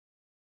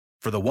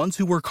For the ones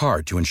who work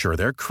hard to ensure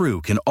their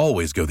crew can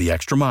always go the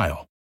extra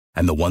mile,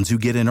 and the ones who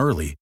get in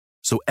early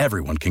so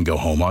everyone can go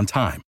home on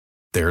time,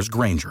 there's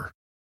Grainger,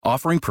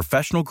 offering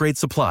professional-grade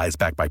supplies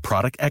backed by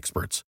product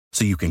experts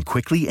so you can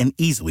quickly and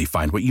easily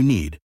find what you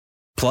need.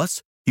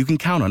 Plus, you can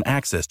count on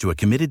access to a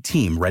committed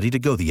team ready to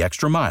go the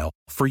extra mile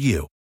for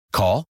you.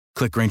 Call,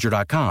 click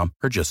Grainger.com,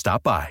 or just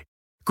stop by.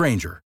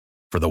 Grainger,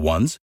 for the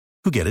ones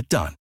who get it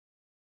done.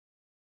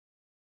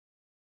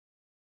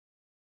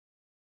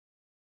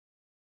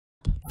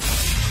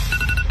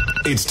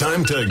 It's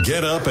time to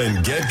get up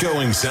and get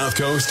going, South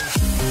Coast.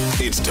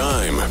 It's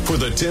time for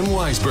the Tim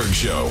Weisberg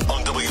Show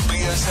on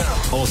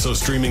WBSM. Also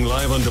streaming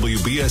live on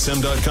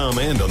WBSM.com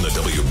and on the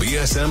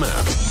WBSM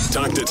app.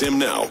 Talk to Tim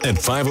now at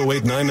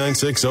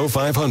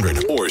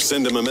 508-996-0500 or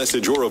send him a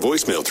message or a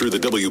voicemail through the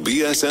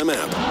WBSM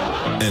app.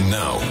 And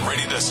now,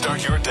 ready to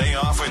start your day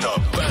off with a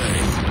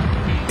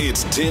bang.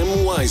 It's Tim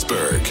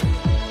Weisberg.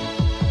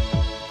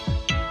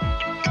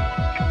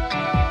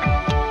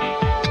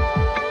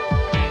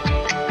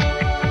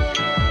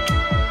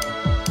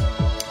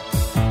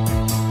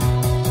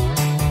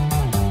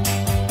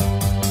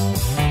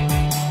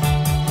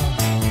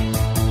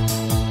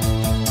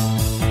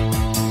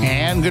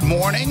 Good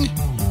morning.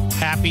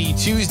 Happy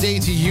Tuesday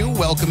to you.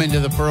 Welcome into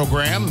the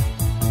program.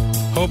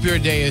 Hope your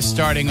day is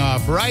starting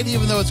off right,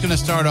 even though it's going to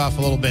start off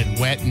a little bit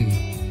wet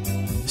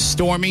and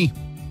stormy.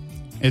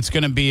 It's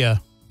going to be a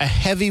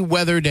heavy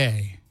weather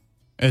day,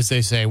 as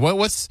they say.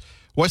 What's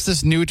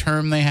this new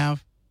term they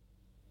have?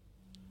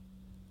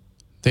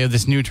 They have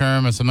this new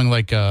term of something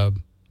like I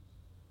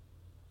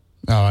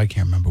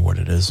can't remember what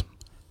it is.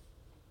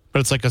 But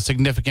it's like a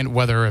significant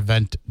weather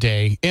event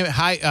day.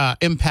 High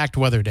impact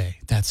weather day.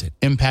 That's it.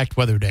 Impact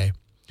weather day.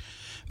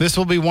 This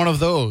will be one of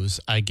those,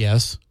 I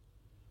guess.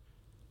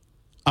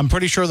 I'm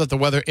pretty sure that the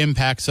weather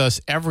impacts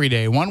us every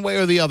day, one way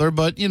or the other.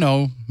 But, you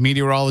know,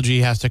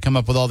 meteorology has to come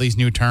up with all these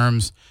new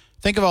terms.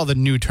 Think of all the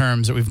new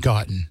terms that we've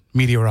gotten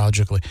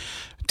meteorologically.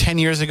 10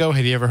 years ago,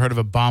 had you ever heard of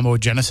a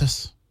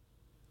bombogenesis?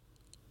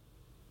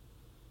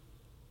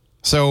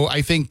 So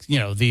I think, you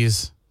know,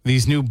 these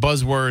new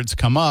buzzwords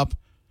come up.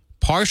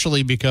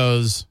 Partially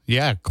because,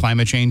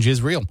 climate change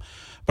is real.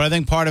 But I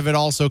think part of it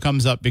also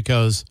comes up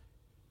because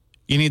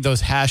you need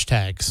those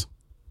hashtags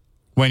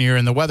when you're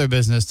in the weather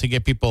business to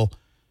get people,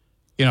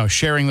 you know,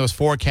 sharing those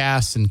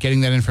forecasts and getting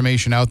that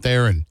information out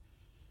there and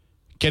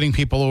getting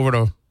people over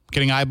to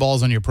getting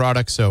eyeballs on your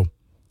product. So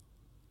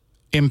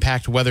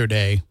Impact Weather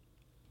Day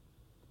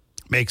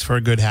makes for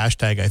a good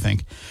hashtag, I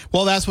think.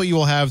 Well, that's what you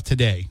will have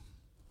today.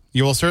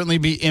 You will certainly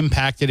be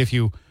impacted if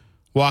you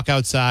walk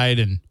outside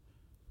and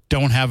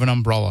don't have an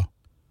umbrella.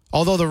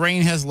 Although the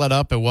rain has let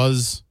up,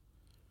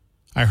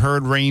 I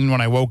heard rain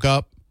when I woke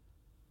up,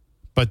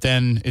 but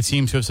then it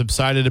seems to have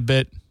subsided a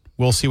bit.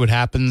 We'll see what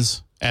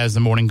happens as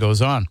the morning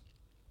goes on.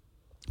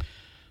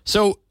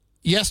 So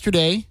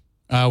yesterday,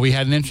 we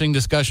had an interesting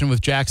discussion with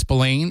Jack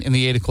Spillane in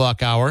the 8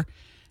 o'clock hour,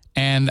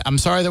 and I'm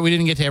sorry that we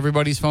didn't get to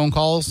everybody's phone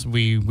calls.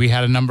 We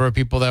had a number of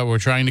people that were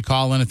trying to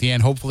call in at the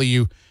end. Hopefully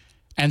you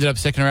ended up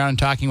sticking around and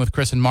talking with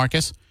Chris and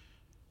Marcus.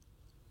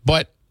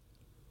 But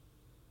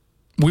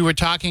we were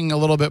talking a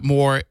little bit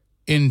more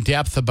in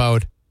depth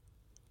about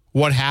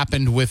what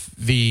happened with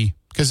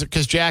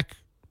because Jack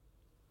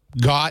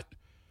got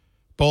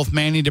both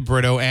Manny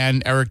DeBrito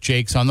and Eric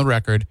Jakes on the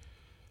record.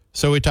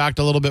 So we talked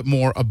a little bit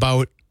more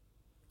about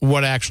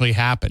what actually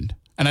happened.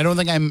 And I don't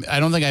think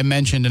I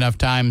mentioned enough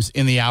times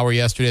in the hour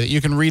yesterday that you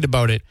can read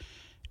about it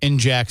in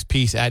Jack's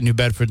piece at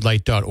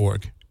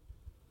newbedfordlight.org.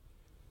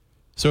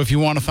 So if you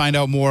want to find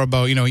out more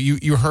about, you know,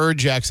 you heard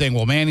Jack saying,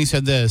 well, Manny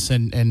said this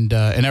and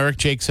Eric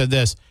Jakes said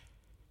this.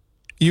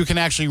 You can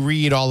actually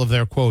read all of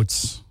their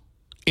quotes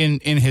in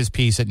his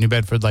piece at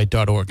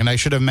newbedfordlight.org. And I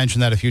should have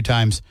mentioned that a few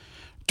times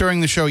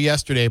during the show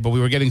yesterday, but we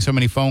were getting so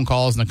many phone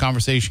calls and the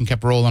conversation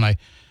kept rolling. I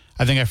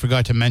think I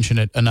forgot to mention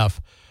it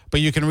enough. But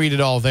you can read it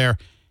all there,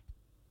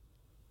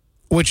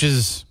 which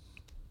is,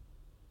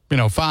 you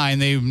know,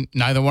 fine.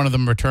 Neither one of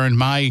them returned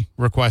my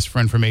request for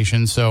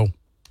information, so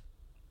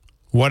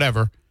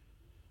whatever.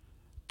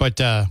 But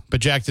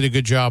Jack did a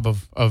good job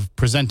of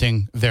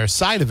presenting their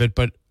side of it,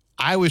 but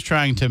I was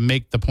trying to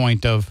make the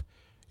point of,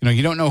 you know,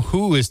 you don't know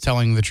who is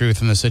telling the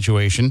truth in the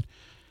situation.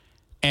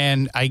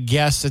 And I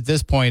guess at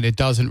this point, it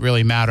doesn't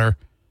really matter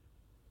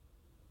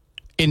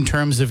in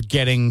terms of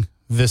getting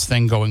this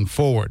thing going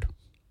forward.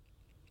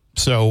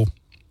 So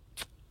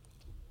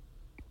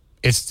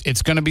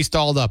it's going to be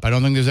stalled up. I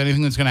don't think there's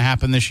anything that's going to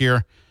happen this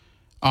year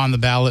on the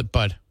ballot,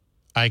 but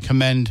I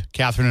commend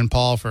Catherine and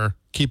Paul for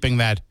keeping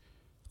that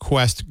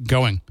quest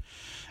going.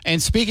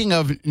 And speaking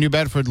of New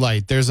Bedford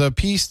Light, there's a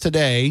piece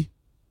today.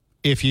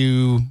 If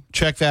you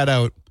check that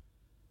out,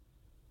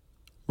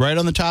 right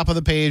on the top of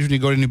the page when you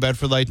go to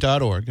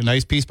newbedfordlight.org, a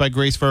nice piece by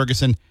Grace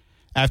Ferguson.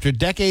 After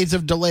decades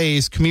of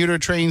delays, commuter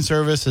train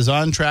service is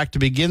on track to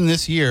begin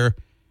this year.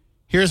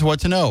 Here's what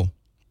to know.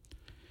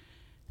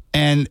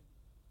 And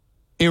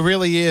it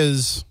really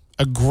is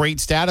a great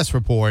status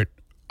report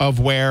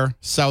of where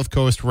South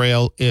Coast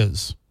Rail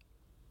is.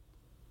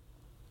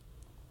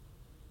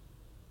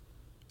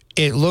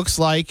 it looks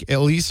like,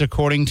 at least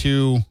according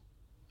to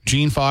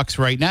Gene Fox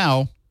right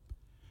now,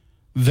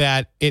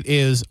 that it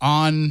is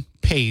on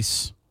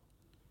pace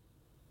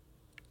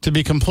to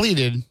be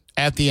completed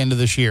at the end of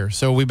this year.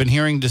 So we've been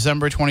hearing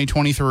December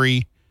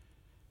 2023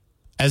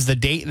 as the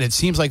date, and it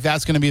seems like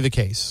that's going to be the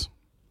case.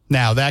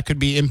 Now, that could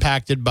be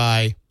impacted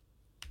by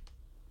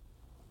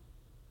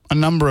a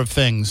number of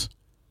things,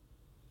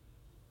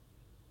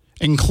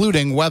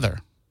 including weather.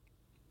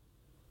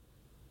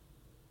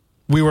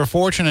 We were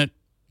fortunate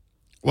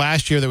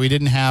last year that we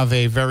didn't have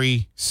a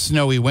very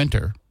snowy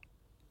winter.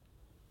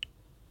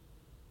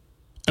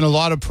 And a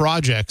lot of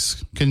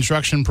projects,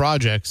 construction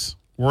projects,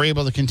 were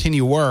able to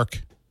continue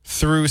work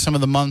through some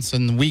of the months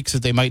and weeks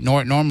that they might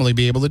not normally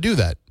be able to do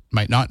that.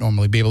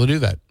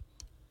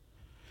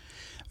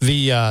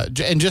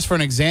 And just for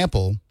an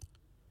example,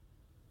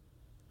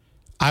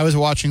 I was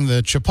watching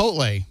the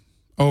Chipotle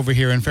over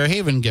here in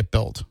Fairhaven get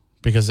built,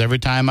 because every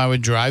time I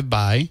would drive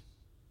by,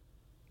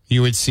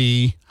 you would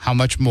see how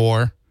much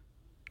more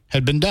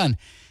had been done.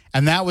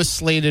 And that was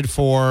slated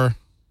for,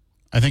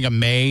 I think, a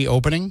May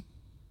opening.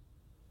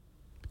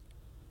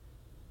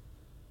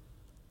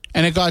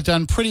 And it got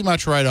done pretty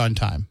much right on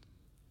time.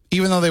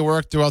 Even though they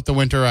worked throughout the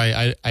winter,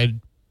 I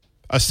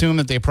assume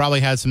that they probably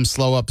had some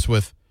slow-ups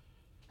with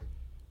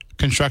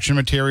construction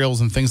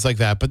materials and things like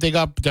that. But they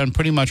got done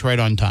pretty much right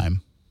on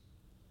time.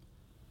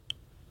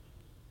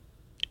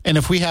 And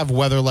if we have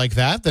weather like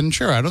that, then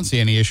sure, I don't see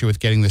any issue with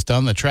getting this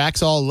done. The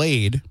track's all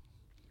laid.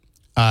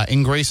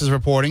 In Grace's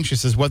reporting, she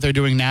says what they're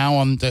doing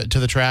now to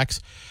the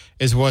tracks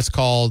is what's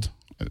called,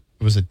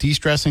 was it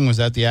de-stressing? Was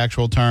that the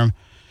actual term?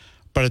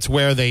 But it's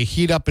where they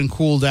heat up and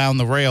cool down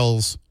the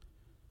rails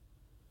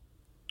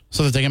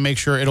so that they can make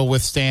sure it'll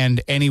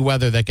withstand any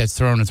weather that gets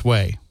thrown its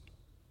way.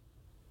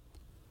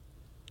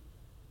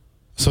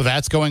 So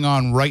that's going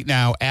on right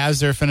now as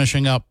they're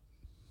finishing up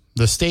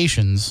the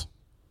stations.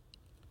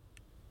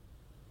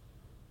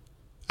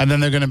 And then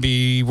they're going to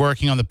be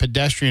working on the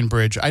pedestrian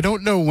bridge. I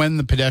don't know when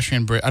the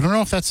pedestrian bridge, I don't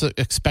know if that's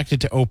expected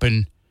to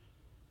open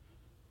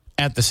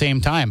at the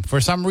same time.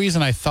 For some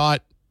reason, I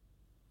thought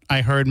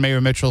I heard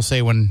Mayor Mitchell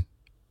say when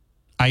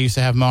I used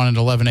to have him on at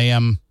 11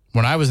 a.m.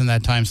 when I was in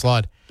that time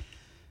slot,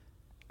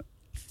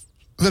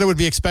 that it would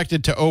be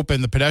expected to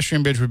open, the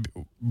pedestrian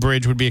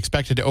bridge would be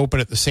expected to open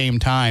at the same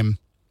time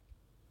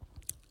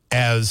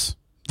as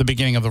the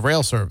beginning of the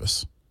rail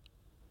service.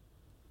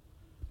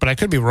 But I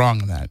could be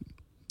wrong on that.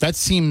 That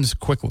seems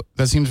quick.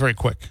 That seems very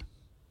quick.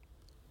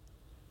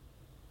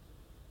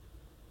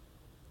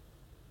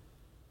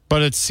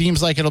 But it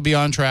seems like it'll be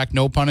on track,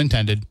 no pun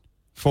intended,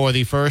 for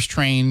the first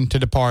train to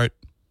depart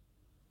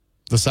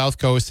the South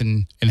Coast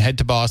and head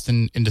to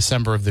Boston in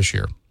December of this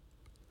year.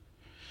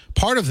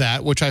 Part of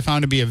that, which I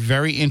found to be a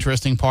very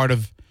interesting part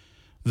of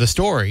the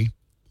story,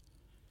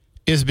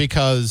 is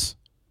because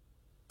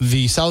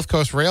the South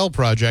Coast Rail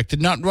project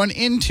did not run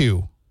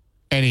into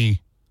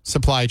any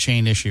supply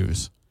chain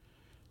issues,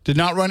 did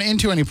not run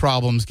into any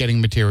problems getting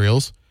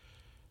materials,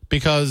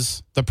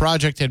 because the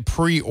project had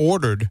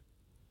pre-ordered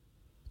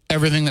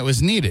everything that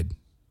was needed.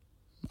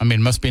 I mean,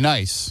 it must be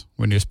nice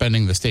when you're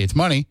spending the state's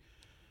money.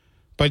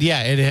 But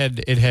yeah, it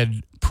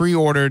had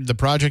pre-ordered, the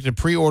project had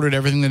pre-ordered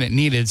everything that it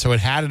needed, so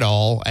it had it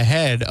all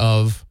ahead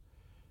of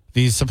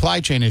these supply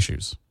chain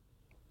issues.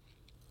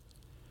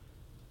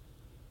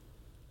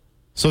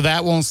 So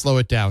that won't slow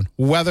it down.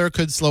 Weather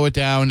could slow it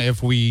down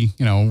if we're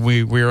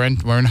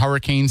in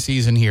hurricane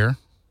season here.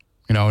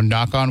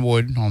 Knock on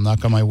wood, I'll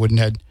knock on my wooden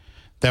head,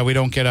 that we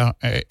don't get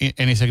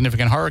any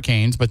significant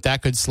hurricanes, but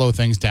that could slow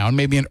things down.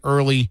 Maybe an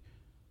early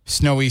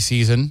snowy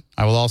season.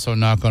 I will also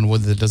knock on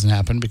wood that doesn't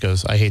happen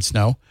because I hate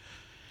snow.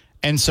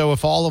 And so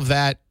if all of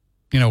that,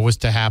 was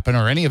to happen,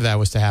 or any of that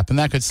was to happen,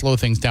 that could slow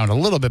things down a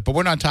little bit. But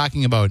we're not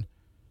talking about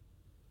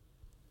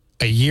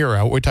a year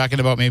out. We're talking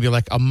about maybe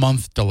like a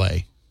month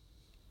delay.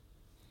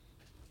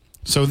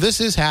 So this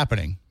is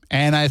happening.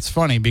 And it's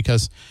funny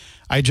because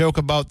I joke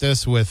about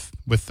this with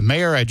the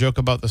mayor. I joke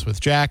about this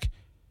with Jack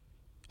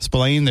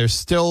Spillane. There are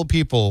still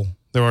people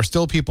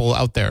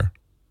out there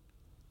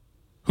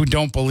who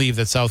don't believe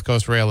that South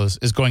Coast Rail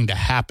is going to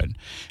happen.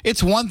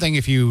 It's one thing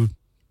if you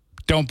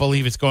don't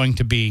believe it's going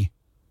to be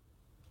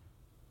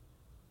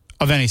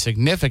of any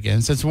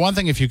significance. It's one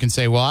thing if you can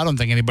say, well, I don't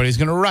think anybody's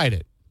going to ride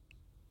it.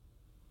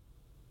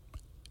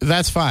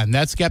 That's fine.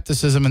 That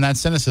skepticism and that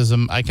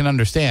cynicism I can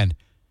understand.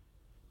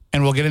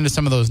 And we'll get into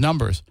some of those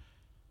numbers.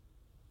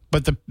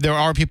 But there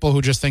are people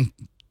who just think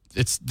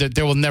that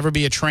there will never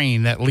be a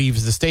train that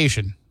leaves the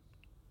station.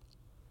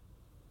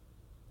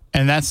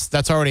 And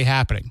that's already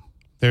happening.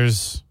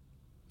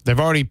 They've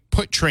already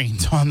put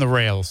trains on the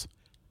rails.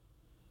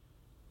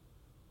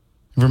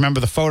 Remember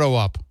the photo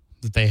op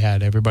that they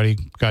had? Everybody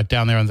got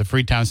down there on the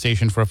Freetown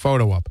station for a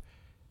photo op.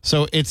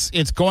 So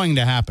it's going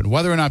to happen.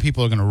 Whether or not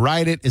people are going to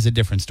ride it is a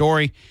different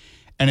story.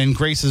 And in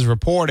Grace's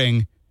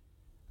reporting,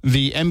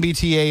 the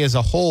MBTA as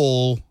a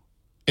whole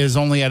is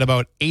only at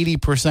about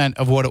 80%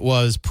 of what it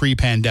was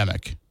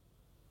pre-pandemic.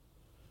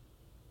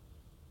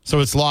 So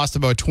it's lost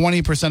about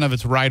 20% of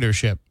its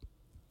ridership.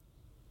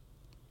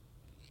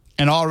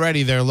 And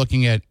already they're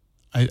looking at,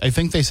 I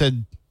think they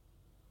said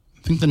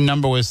I think the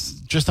number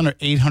was just under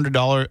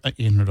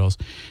 $800,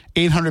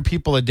 800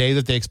 people a day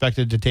that they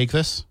expected to take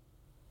this.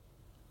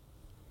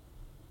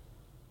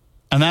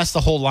 And that's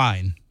the whole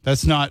line.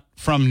 That's not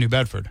from New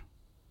Bedford.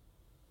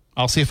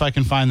 I'll see if I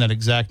can find that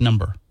exact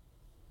number.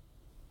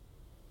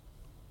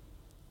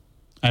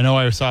 I know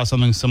I saw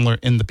something similar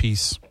in the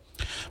piece.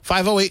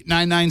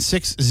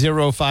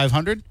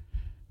 508-996-0500.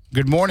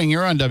 Good morning.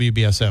 You're on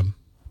WBSM.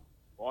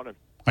 Morning.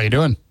 How you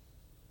doing?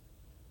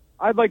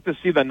 I'd like to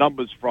see the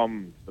numbers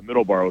from the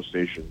Middleborough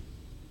station.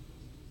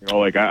 You know,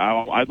 like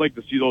I'd like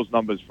to see those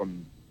numbers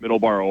from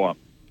Middleborough up.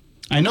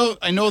 I know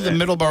the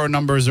Middleborough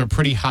numbers are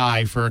pretty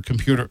high for a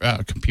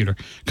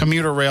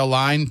commuter rail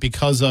line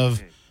because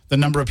of the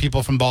number of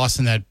people from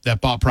Boston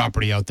that bought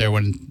property out there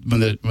when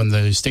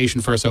the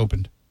station first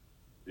opened.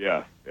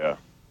 Yeah.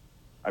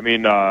 I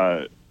mean,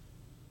 I'm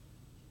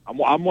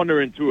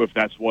wondering too if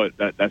that's what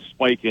that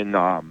spike in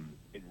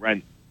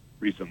rent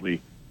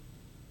recently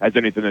has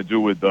anything to do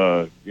with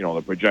the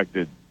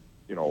projected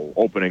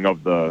opening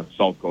of the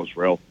South Coast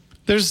Rail.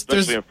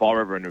 Especially in Fall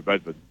River and New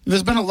Bedford.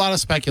 There's been a lot of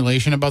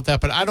speculation about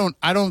that, but I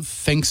don't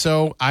think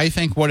so. I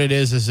think what it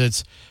is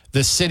it's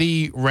the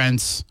city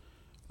rents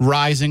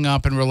rising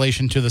up in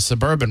relation to the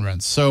suburban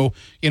rents. So,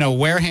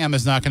 Wareham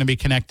is not going to be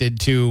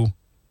connected to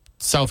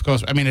South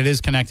Coast. I mean, it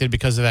is connected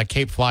because of that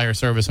Cape Flyer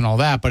service and all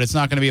that, but it's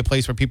not going to be a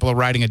place where people are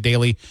riding a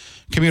daily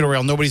commuter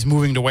rail. Nobody's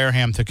moving to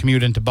Wareham to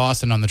commute into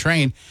Boston on the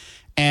train.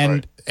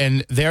 And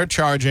they're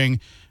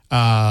charging,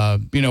 a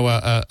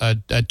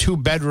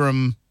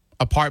 2-bedroom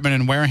apartment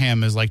in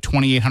Wareham is like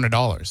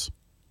 $2,800.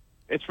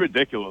 It's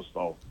ridiculous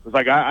though, because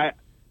like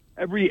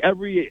every I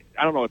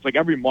don't know, it's like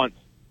every month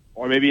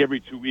or maybe every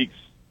 2 weeks,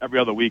 every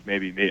other week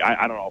maybe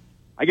I don't know.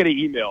 I get an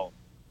email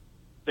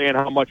saying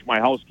how much my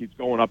house keeps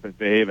going up in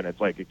Fairhaven. It's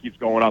like it keeps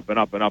going up and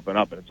up and up and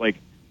up, and it's like,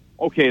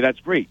 okay, that's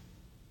great,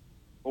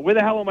 but where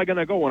the hell am I going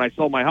to go when I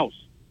sell my house?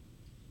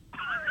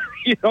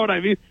 You know what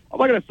I mean? I'm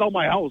not going to sell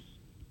my house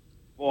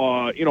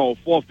for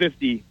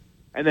 $450.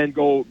 And then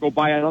go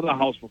buy another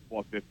house for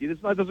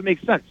 $450. That doesn't make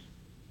sense.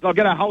 So I'll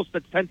get a house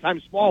that's 10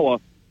 times smaller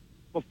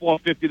for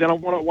 $450 than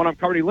what I'm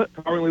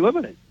currently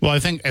living in. Well, I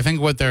think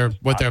what they're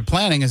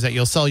planning is that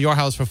you'll sell your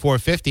house for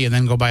 $450 and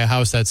then go buy a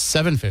house that's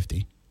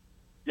 $750.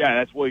 Yeah,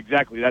 that's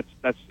exactly. That's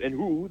and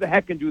who the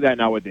heck can do that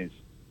nowadays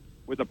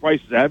with the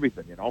prices of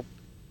everything?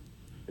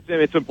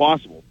 It's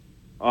impossible.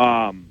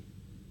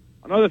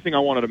 Another thing I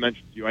wanted to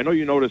mention to you. I know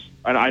you noticed.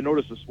 I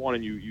noticed this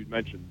morning. You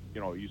mentioned.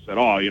 You said,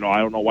 I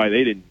don't know why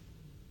they didn't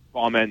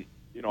comment,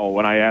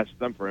 when I asked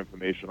them for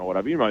information or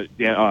whatever,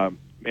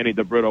 Manny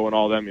DeBrito and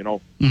all them,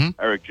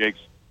 Eric Jakes.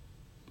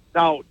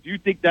 Now, do you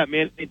think that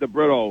Manny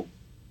DeBrito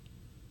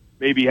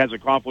maybe has a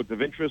conflict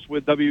of interest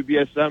with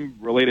WBSM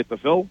related to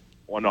Phil,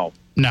 or no?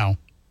 No.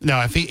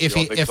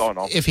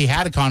 If he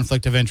had a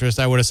conflict of interest,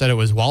 I would have said it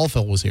was while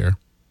Phil was here.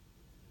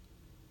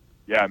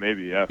 Yeah,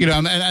 maybe, yeah.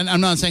 And I'm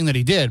not saying that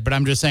he did, but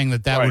I'm just saying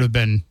that would have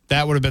been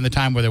the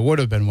time where there would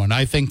have been one.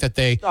 I think that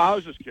they. No, I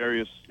was just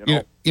curious.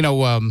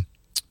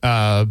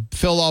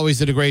 Phil always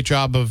did a great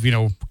job of,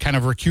 kind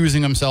of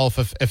recusing himself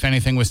if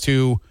anything was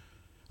too,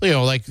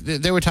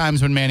 there were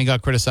times when Manny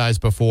got criticized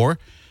before,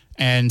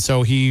 and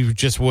so he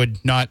just would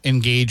not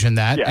engage in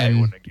that. Yeah,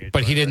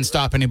 he didn't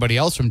stop anybody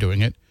else from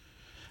doing it.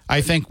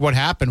 I think what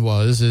happened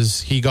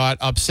is he got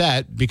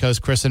upset because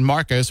Chris and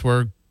Marcus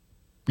were,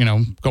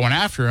 going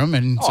after him,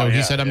 and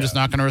he said, I'm just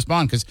not going to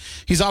respond, because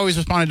he's always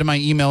responded to my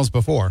emails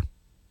before.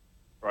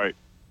 Right.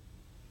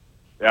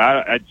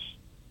 Yeah,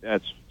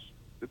 it's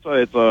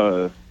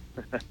a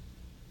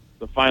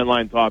fine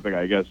line topic,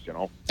 I guess,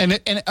 And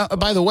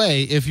by the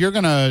way, if you're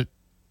going to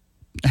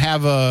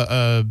have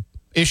a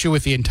issue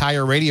with the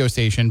entire radio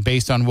station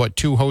based on what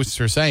two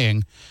hosts are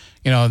saying,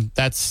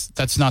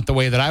 that's not the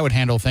way that I would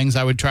handle things.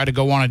 I would try to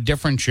go on a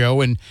different show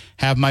and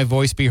have my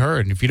voice be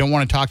heard. And if you don't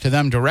want to talk to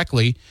them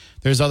directly,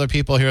 there's other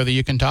people here that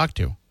you can talk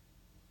to.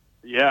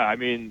 Yeah, I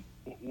mean,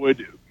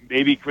 would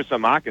maybe Chris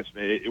and Marcus,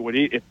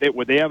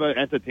 would they ever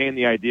entertain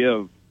the idea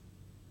of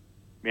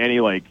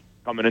Manny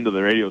coming into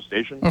the radio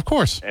station? Of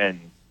course. And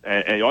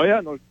okay.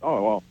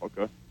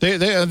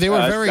 They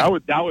were very.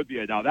 That would be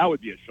a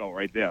show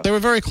right there. They were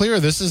very clear.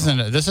 This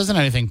isn't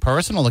anything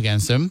personal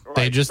against him. Right.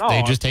 They just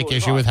take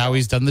issue with how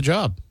he's done the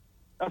job.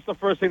 That's the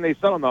first thing they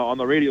said on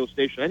the radio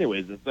station,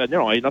 anyways. It said,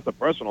 ain't nothing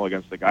personal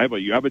against the guy,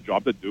 but you have a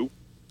job to do,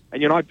 and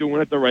you're not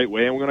doing it the right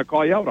way, and we're going to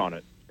call you out on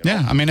it.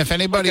 Yeah, I mean, if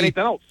anybody. Like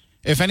anything else.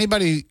 If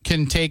anybody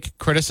can take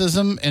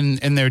criticism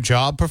in their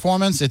job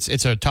performance,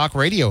 it's a talk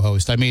radio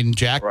host. I mean,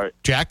 Jack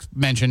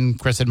mentioned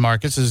Chris and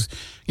Marcus is,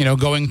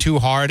 going too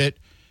hard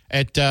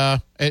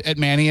at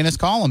Manny in his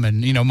column,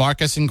 and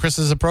Marcus and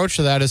Chris's approach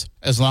to that is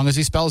as long as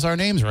he spells our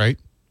names right.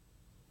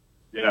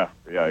 Yeah,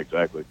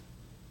 exactly.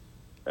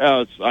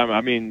 Yeah,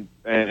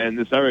 and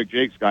this Eric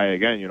Jakes guy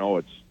again.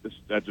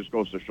 That just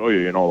goes to show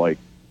you. I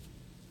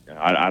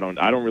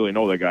don't really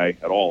know the guy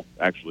at all,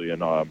 actually,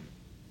 and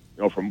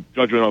from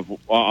judging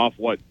off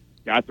what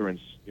Catherine's,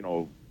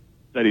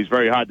 said he's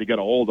very hard to get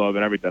a hold of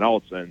and everything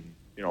else. And,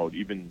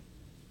 even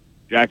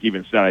Jack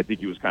even said, I think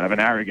he was kind of an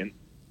arrogant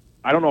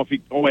I don't know if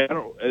he. Oh wait, I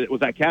don't.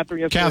 Was that Catherine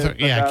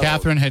yesterday?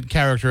 Catherine had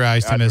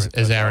characterized him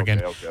as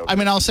arrogant. Okay. I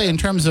mean, I'll say in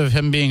terms of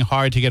him being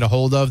hard to get a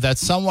hold of,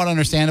 that's somewhat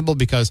understandable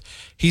because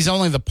he's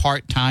only the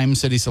part-time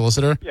city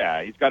solicitor.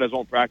 Yeah, he's got his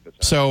own practice.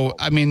 So,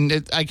 I mean,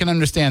 I can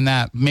understand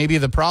that. Maybe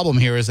the problem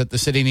here is that the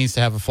city needs to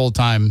have a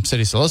full-time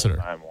city solicitor.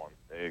 Full-time one.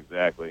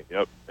 Exactly.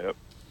 Yep.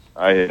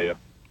 I hear you.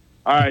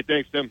 All right,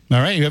 thanks, Tim. All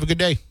right, you have a good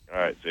day. All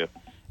right, see you.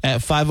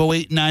 At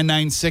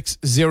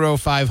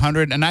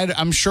 508-996-0500. And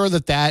I'm sure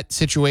that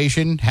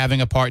situation,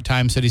 having a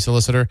part-time city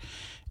solicitor,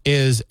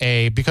 is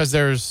because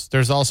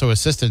there's also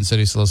assistant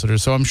city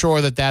solicitors. So I'm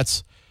sure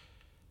that's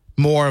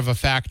more of a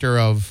factor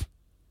of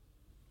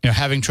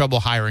having trouble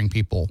hiring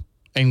people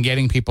and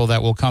getting people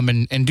that will come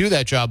and do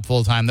that job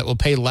full-time that will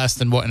pay less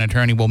than what an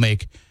attorney will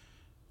make,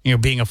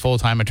 being a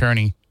full-time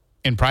attorney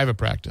in private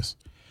practice.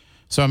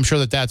 So I'm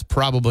sure that's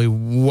probably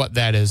what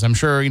that is. I'm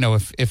sure,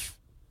 if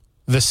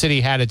the city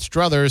had its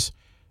druthers,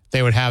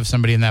 they would have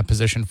somebody in that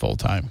position full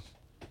time.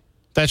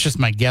 That's just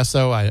my guess,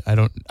 though. I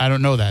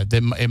don't know that.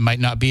 It might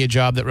not be a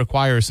job that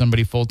requires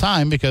somebody full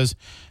time because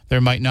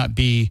there might not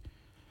be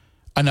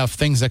enough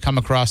things that come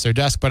across their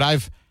desk. But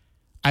I've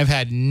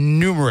had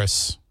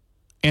numerous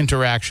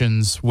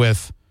interactions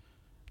with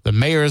the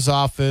mayor's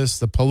office,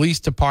 the police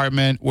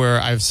department, where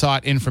I've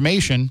sought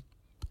information,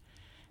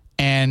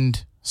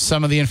 and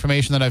some of the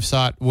information that I've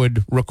sought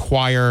would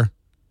require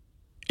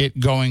it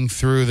going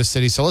through the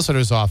city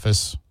solicitor's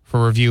office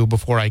for review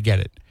before I get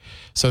it.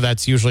 So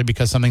that's usually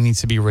because something needs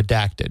to be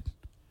redacted.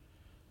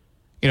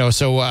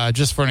 So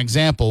just for an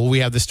example, we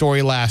had the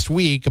story last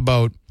week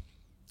about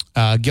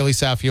Gilly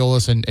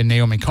Safiolis and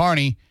Naomi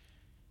Carney.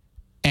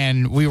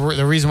 And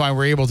the reason why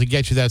we're able to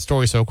get you that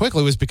story so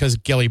quickly was because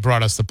Gilly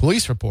brought us the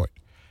police report.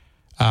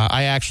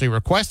 I actually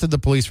requested the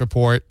police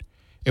report.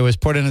 It was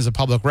put in as a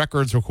public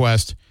records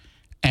request.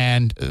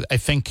 And I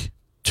think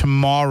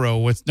today's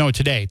the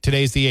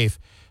 8th.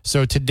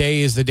 So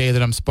today is the day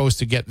that I'm supposed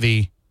to get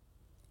the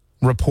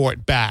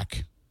report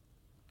back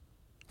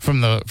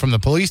from the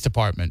police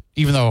department,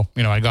 even though,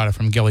 I got it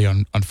from Gilly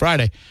on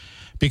Friday,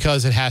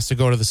 because it has to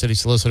go to the city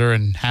solicitor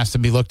and has to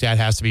be looked at,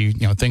 has to be,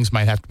 things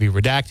might have to be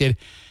redacted.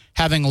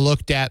 Having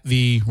looked at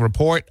the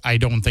report, I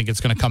don't think it's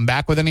going to come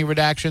back with any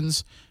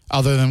redactions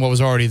other than what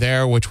was already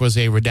there, which was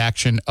a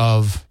redaction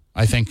of,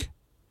 I think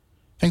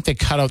they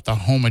cut out the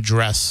home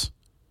address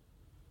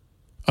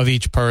of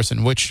each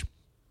person, which,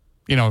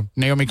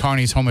 Naomi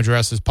Carney's home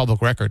address is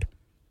public record.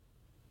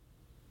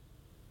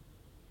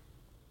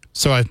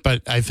 So,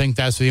 but I think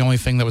that's the only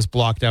thing that was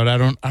blocked out. I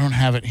don't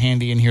have it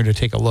handy in here to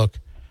take a look.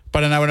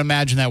 But I would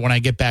imagine that when I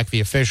get back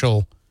the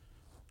official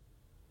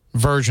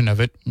version of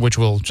it, which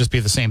will just be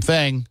the same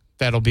thing,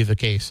 that'll be the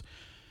case.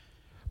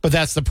 But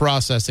that's the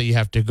process that you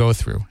have to go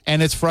through.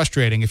 And it's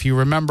frustrating. If you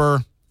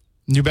remember,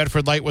 New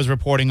Bedford Light was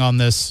reporting on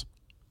this,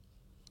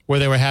 where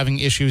they were having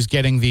issues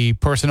getting the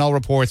personnel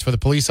reports for the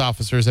police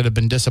officers that had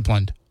been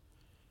disciplined.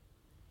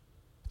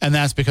 And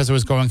that's because it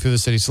was going through the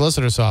city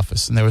solicitor's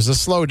office. And there was a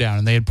slowdown.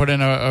 And they had put in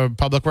a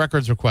public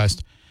records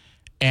request.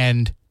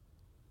 And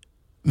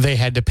they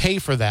had to pay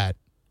for that.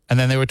 And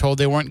then they were told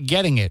they weren't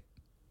getting it.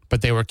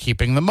 But they were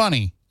keeping the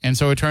money. And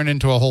so it turned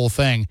into a whole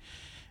thing.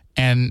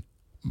 And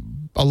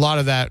a lot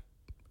of that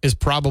is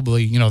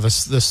probably,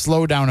 the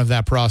slowdown of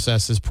that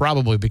process is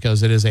probably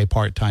because it is a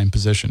part-time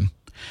position.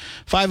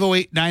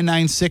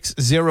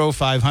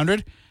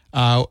 508-996-0500.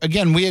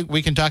 Again,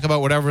 we can talk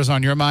about whatever is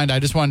on your mind. I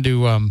just wanted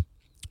to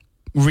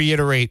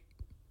reiterate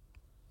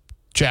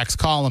Jack's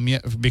column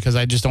because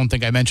I just don't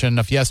think I mentioned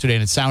enough yesterday,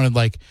 and it sounded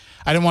like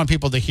I didn't want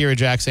people to hear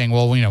Jack saying,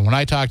 well, when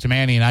I talked to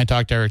Manny and I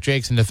talked to Eric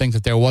Jakes, and to think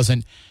that there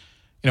wasn't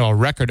a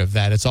record of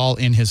that. It's all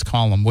in his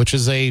column, which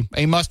is a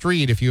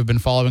must-read if you've been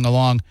following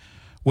along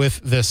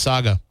with this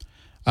saga.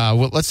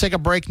 Let's take a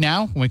break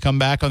now. When we come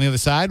back on the other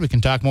side, we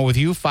can talk more with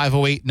you,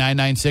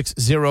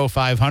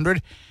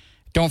 508-996-0500.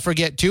 Don't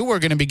forget, too, we're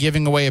going to be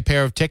giving away a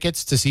pair of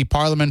tickets to see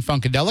Parliament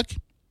Funkadelic,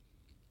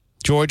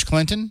 George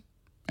Clinton,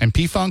 and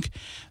P-Funk.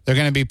 They're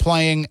going to be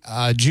playing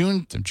August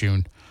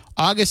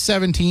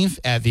 17th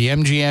at the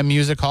MGM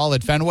Music Hall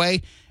at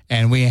Fenway.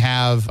 And we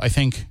have, I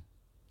think,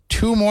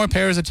 2 more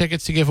pairs of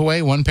tickets to give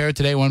away. 1 pair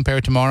today, 1 pair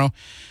tomorrow.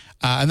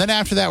 And then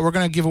after that, we're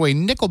going to give away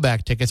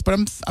Nickelback tickets. But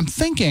I'm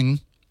thinking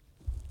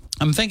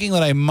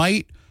that I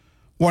might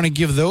want to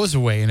give those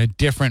away in a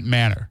different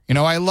manner.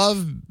 I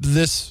love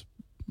this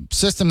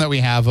system that we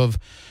have of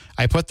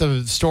I put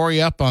the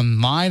story up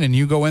online and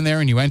you go in there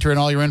and you enter in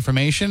all your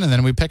information and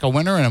then we pick a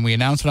winner and we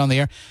announce it on the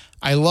air.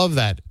 I love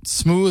that. It's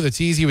smooth.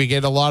 It's easy. We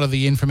get a lot of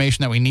the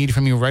information that we need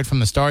from you right from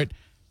the start.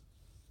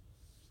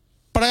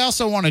 But I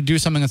also want to do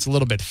something that's a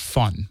little bit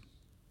fun.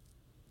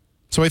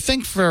 So I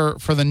think for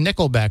the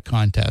Nickelback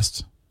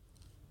contest,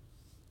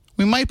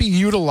 we might be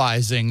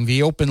utilizing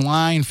the open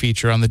line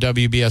feature on the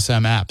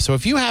WBSM app. So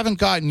if you haven't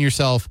gotten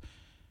yourself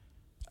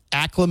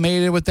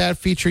acclimated with that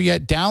feature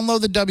yet, download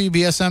the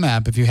WBSM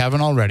app if you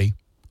haven't already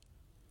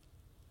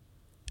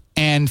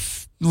and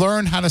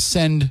learn how to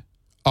send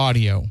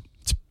audio.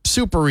 It's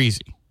super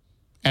easy.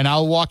 And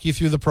I'll walk you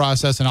through the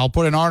process, and I'll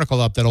put an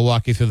article up that'll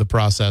walk you through the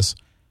process.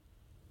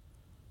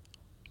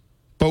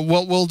 But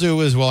what we'll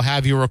do is we'll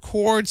have you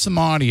record some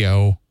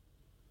audio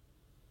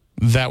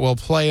that will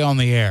play on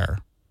the air.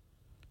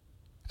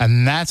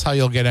 And that's how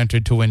you'll get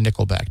entered to win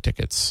Nickelback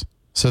tickets.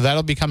 So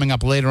that'll be coming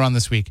up later on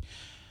this week.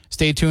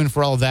 Stay tuned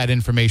for all of that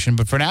information.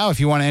 But for now, if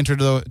you want to enter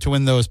to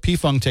win those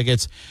P-Funk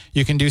tickets,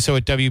 you can do so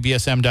at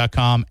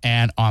WBSM.com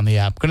and on the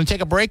app. Going to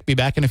take a break. Be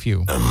back in a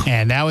few.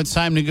 And now it's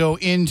time to go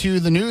into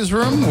the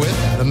newsroom with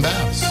Adam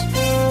Bass.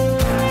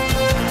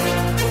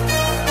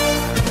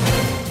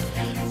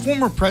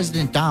 Former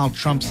President Donald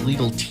Trump's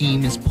legal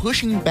team is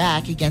pushing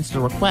back against a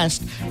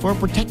request for a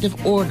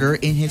protective order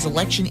in his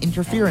election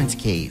interference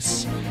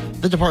case.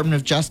 The Department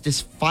of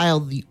Justice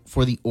filed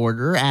for the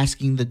order,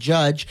 asking the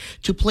judge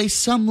to place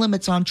some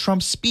limits on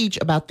Trump's speech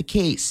about the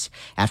case,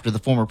 after the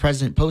former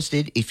president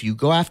posted, "If you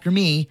go after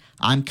me,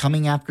 I'm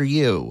coming after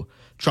you."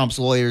 Trump's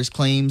lawyers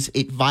claims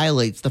it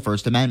violates the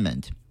First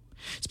Amendment.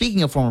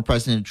 Speaking of former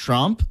President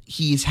Trump,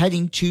 he's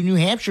heading to New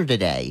Hampshire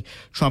today.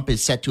 Trump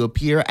is set to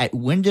appear at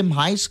Wyndham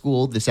High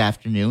School this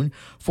afternoon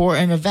for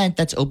an event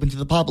that's open to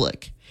the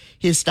public.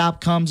 His stop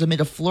comes amid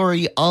a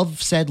flurry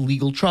of said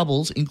legal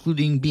troubles,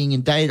 including being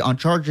indicted on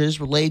charges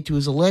related to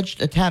his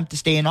alleged attempt to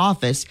stay in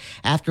office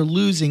after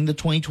losing the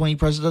 2020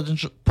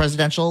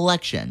 presidential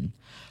election.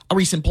 A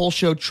recent poll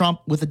showed Trump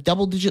with a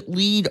double-digit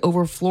lead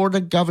over Florida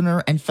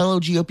governor and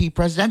fellow GOP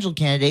presidential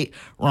candidate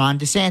Ron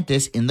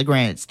DeSantis in the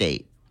Granite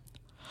State.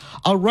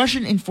 A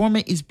Russian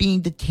informant is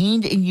being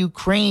detained in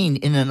Ukraine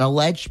in an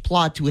alleged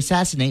plot to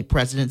assassinate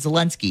President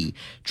Zelensky.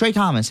 Trey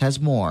Thomas has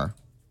more.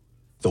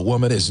 The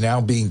woman is now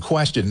being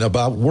questioned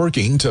about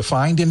working to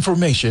find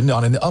information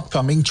on an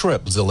upcoming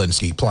trip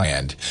Zelensky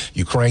planned.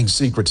 Ukraine's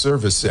Secret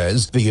Service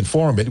says the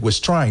informant was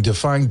trying to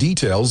find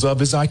details of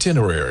his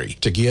itinerary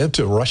to give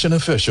to Russian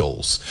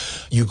officials.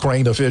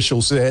 Ukraine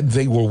officials said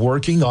they were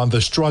working on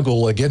the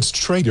struggle against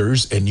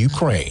traitors in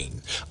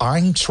Ukraine.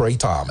 I'm Trey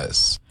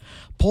Thomas.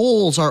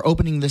 Polls are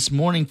opening this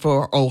morning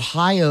for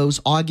Ohio's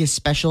August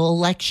special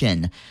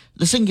election.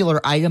 The singular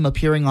item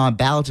appearing on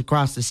ballots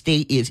across the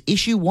state is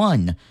Issue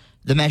 1.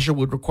 The measure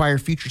would require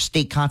future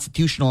state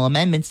constitutional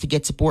amendments to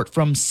get support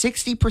from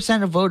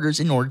 60% of voters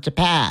in order to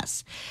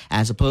pass,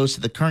 as opposed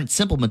to the current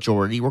simple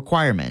majority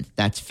requirement,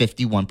 that's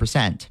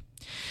 51%.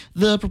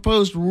 The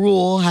proposed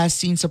rule has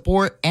seen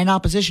support and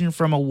opposition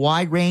from a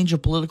wide range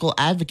of political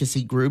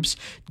advocacy groups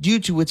due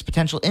to its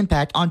potential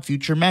impact on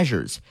future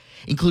measures,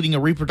 including a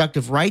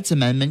reproductive rights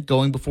amendment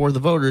going before the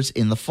voters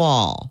in the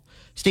fall.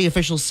 State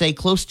officials say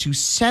close to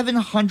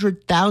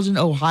 700,000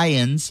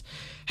 Ohioans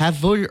have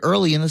voted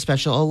early in the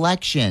special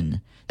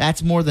election.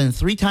 That's more than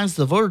 3 times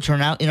the voter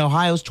turnout in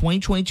Ohio's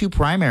 2022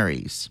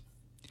 primaries.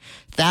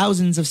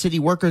 Thousands of city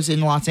workers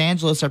in Los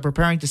Angeles are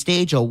preparing to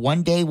stage a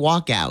one-day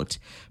walkout.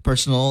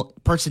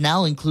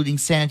 Personnel, including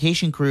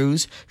sanitation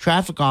crews,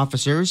 traffic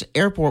officers,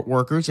 airport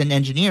workers, and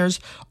engineers,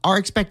 are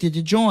expected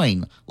to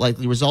join,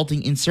 likely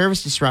resulting in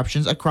service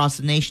disruptions across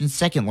the nation's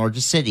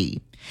second-largest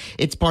city.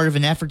 It's part of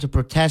an effort to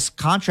protest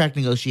contract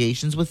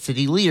negotiations with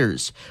city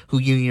leaders, who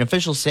union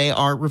officials say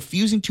are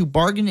refusing to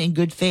bargain in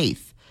good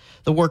faith.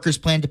 The workers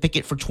plan to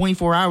picket for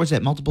 24 hours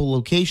at multiple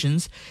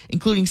locations,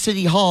 including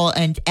City Hall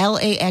and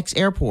LAX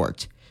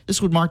Airport.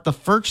 This would mark the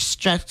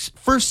first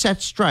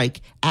set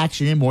strike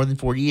action in more than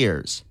 40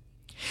 years.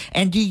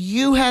 And do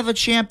you have a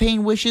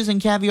champagne wishes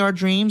and caviar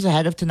dreams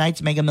ahead of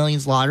tonight's Mega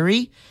Millions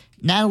lottery?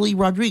 Natalie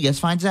Rodriguez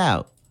finds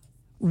out.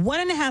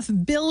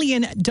 $1.5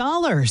 billion.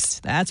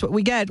 That's what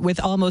we get with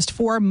almost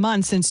 4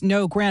 months since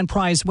no grand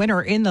prize winner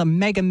in the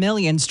Mega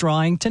Millions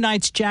drawing.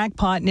 Tonight's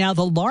jackpot now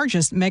the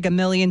largest Mega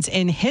Millions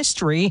in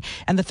history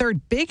and the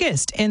third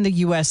biggest in the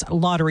U.S.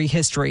 lottery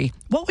history.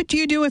 What would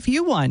you do if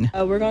you won?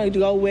 We're going to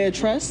go with a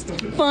trust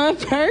fund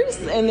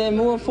first and then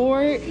move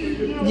forward,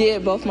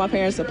 get both my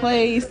parents a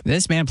place.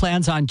 This man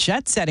plans on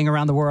jet setting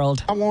around the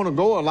world. I want to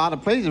go a lot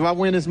of places. If I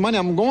win this money,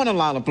 I'm going a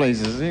lot of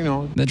places, you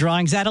know. The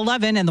drawing's at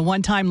 11 and the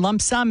one-time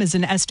lump sum is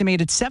an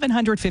estimated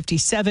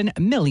 $757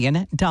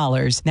 million.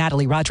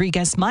 Natalie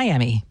Rodriguez,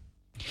 Miami.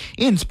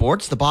 In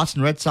sports, the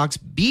Boston Red Sox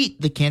beat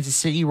the Kansas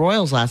City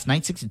Royals last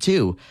night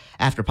 6-2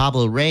 after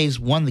Pablo Reyes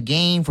won the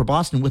game for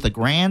Boston with a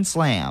grand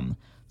slam.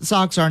 The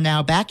Sox are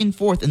now back and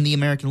forth in the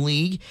American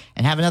League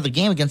and have another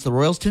game against the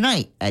Royals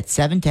tonight at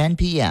 7:10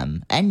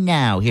 p.m. And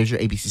now, here's your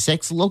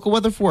ABC6 local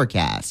weather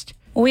forecast.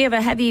 We have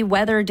a heavy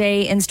weather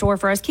day in store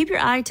for us. Keep your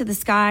eye to the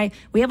sky.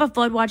 We have a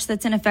flood watch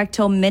that's in effect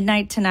till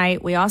midnight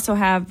tonight. We also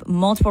have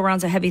multiple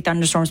rounds of heavy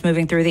thunderstorms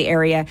moving through the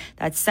area.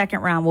 That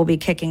second round will be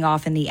kicking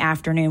off in the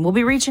afternoon. We'll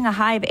be reaching a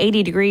high of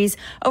 80 degrees.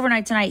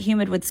 Overnight tonight,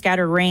 humid with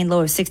scattered rain,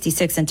 low of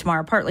 66. And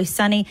tomorrow, partly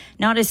sunny,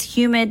 not as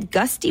humid.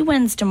 Gusty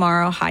winds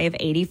tomorrow, high of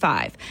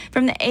 85.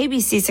 From the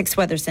ABC6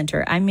 Weather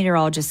Center, I'm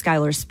meteorologist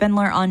Skylar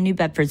Spindler on New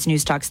Bedford's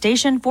News Talk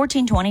Station,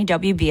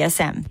 1420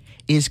 WBSM.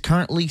 Is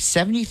currently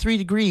 73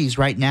 degrees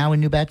right now in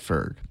New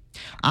Bedford.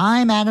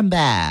 I'm Adam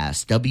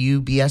Bass,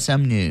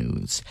 WBSM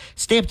News.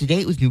 Stay up to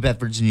date with New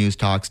Bedford's News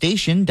Talk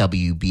Station,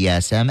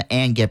 WBSM,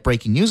 and get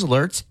breaking news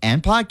alerts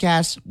and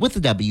podcasts with the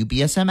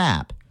WBSM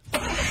app.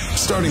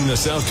 Starting the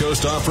South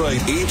Coast off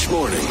right each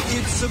morning.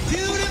 It's a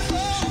beautiful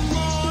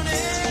morning.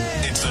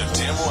 It's the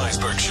Tim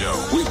Weisberg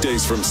Show. Weekday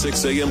weekdays from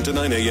 6 a.m. to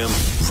 9 a.m.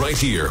 right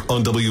here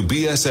on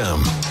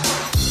WBSM.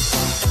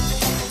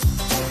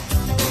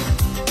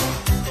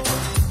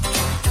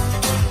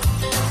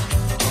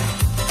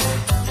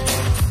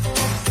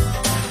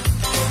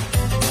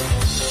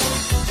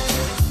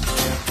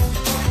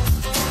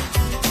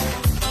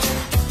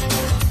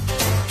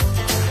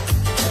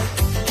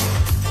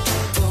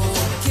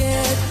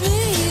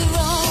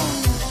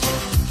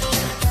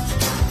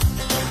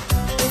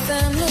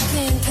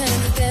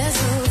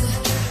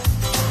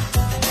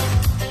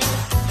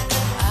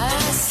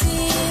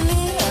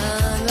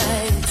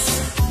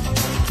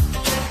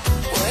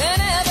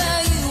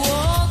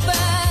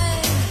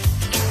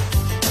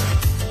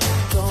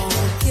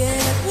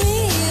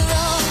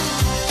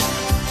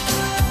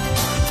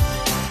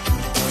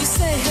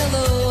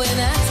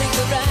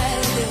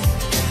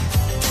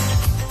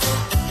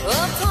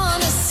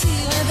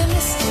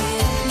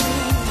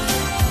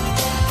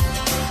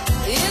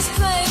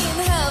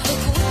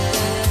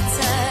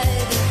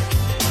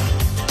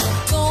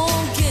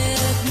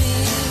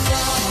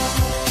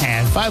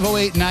 And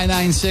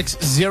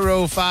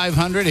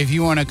 508-996-0500 if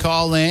you want to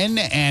call in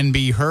and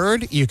be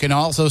heard. You can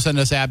also send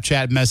us app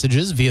chat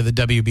messages via the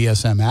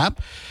WBSM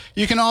app.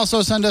 You can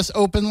also send us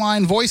open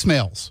line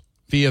voicemails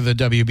via the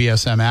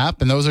WBSM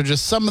app. And those are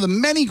just some of the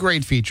many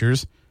great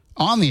features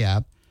on the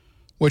app,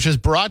 which is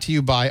brought to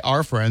you by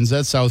our friends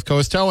at South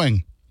Coast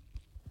Towing.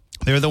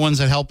 They're the ones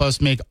that help us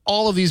make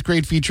all of these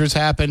great features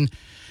happen.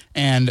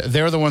 And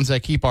they're the ones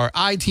that keep our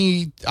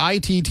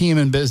IT team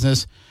in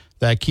business,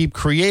 that keep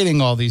creating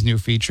all these new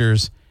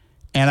features.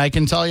 And I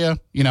can tell you,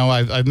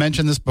 I've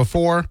mentioned this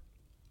before.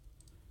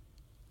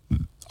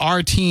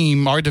 Our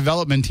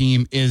development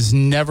team is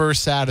never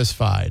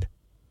satisfied.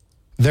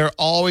 They're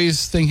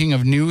always thinking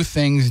of new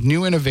things,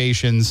 new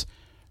innovations,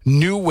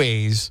 new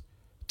ways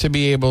to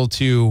be able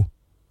to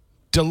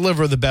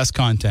deliver the best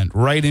content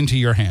right into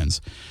your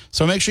hands.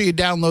 So make sure you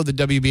download the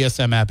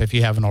WBSM app if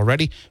you haven't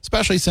already,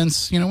 especially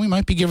since, we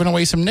might be giving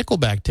away some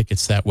Nickelback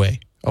tickets that way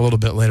a little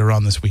bit later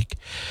on this week.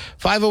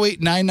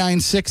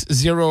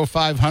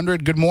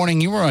 508-996-0500. Good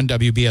morning. You are on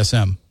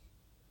WBSM.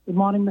 Good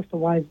morning, Mr.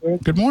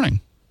 Weisberg. Good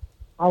morning.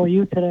 How are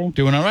you today?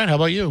 Doing all right. How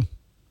about you?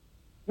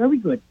 Very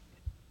good.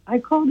 I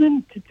called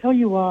in to tell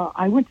you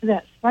I went to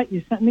that site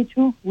you sent me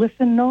to,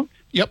 Listen Notes.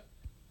 Yep.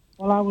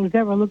 While I was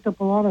there, I looked up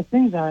a lot of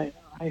things I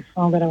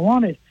found that I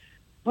wanted.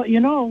 But,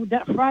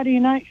 that Friday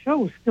night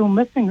show is still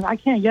missing. I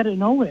can't get it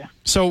nowhere.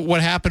 So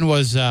what happened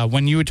was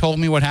when you told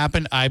me what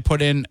happened, I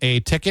put in a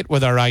ticket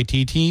with our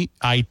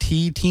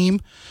IT team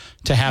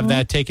to have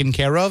that taken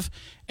care of.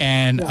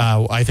 And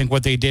I think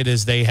what they did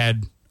is they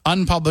had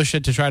unpublished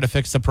it to try to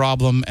fix the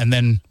problem, and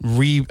then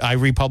I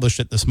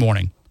republished it this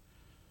morning.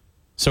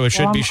 So it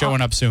should be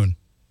showing up soon.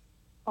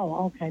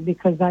 Oh, okay,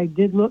 because I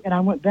did look, and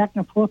I went back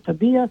and forth to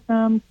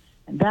BSM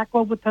and back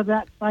over to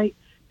that site.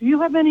 Do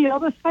you have any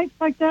other sites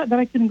like that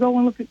I can go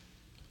and look at?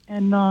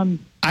 And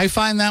I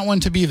find that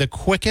one to be the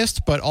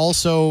quickest, but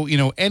also,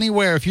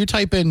 anywhere, if you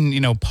type in,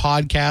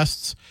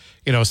 podcasts,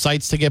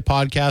 sites to get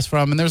podcasts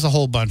from, and there's a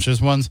whole bunch. There's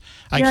ones,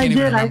 I can't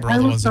even remember all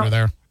the ones that are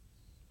there.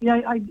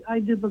 Yeah, I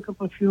did look up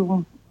a few of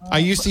them. I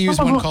used to use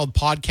one called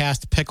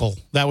Podcast Pickle.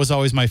 That was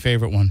always my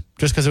favorite one,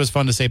 just because it was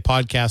fun to say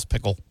Podcast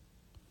Pickle.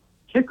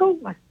 Tickle?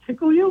 Like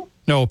tickle you?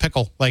 No,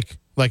 pickle. Like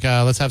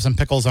let's have some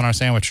pickles on our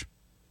sandwich.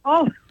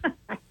 Oh.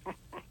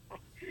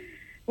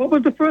 What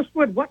was the first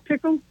word? What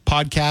pickle?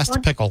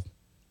 Podcast Pickle.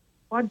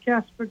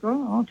 Podcast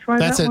Pickle. I'll try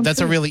that one.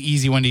 That's a really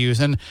easy one to use.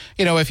 And,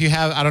 if you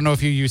have, I don't know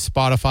if you use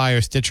Spotify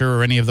or Stitcher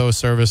or any of those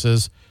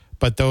services,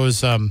 but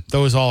those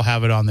all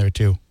have it on there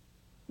too.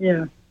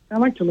 Yeah. I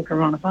like to look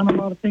around. I find a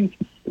lot of things.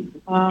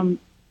 Are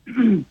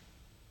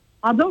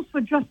those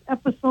for just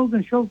episodes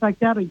and shows like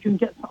that, or you can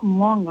get something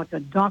long, like a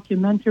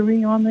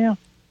documentary on there?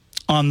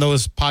 On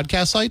those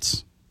podcast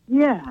sites?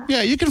 Yeah.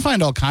 Yeah, you can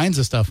find all kinds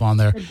of stuff on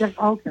there.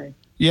 Okay.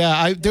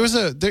 Yeah,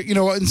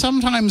 and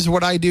sometimes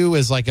what I do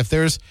is like if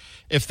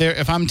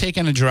I'm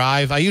taking a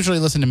drive, I usually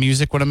listen to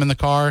music when I'm in the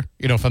car,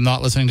 if I'm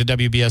not listening to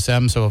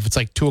WBSM. So if it's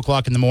like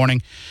 2:00 in the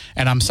morning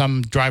and I'm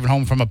driving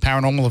home from a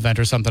paranormal event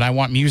or something, I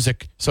want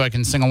music so I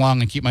can sing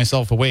along and keep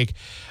myself awake.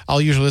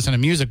 I'll usually listen to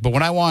music. But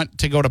when I want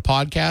to go to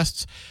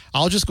podcasts,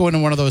 I'll just go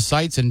into one of those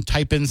sites and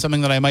type in something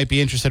that I might be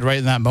interested right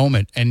in that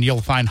moment. And you'll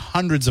find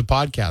hundreds of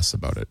podcasts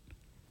about it.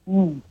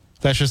 Mm.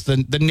 That's just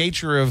the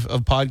nature of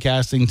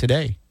podcasting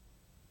today.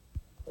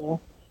 Yeah.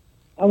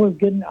 I was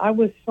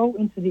so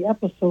into the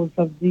episodes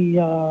of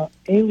the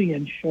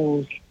alien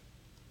shows.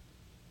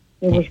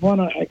 There was one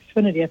on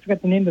Xfinity. I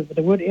forgot the name of it.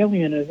 The word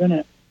alien is in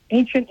it.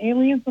 Ancient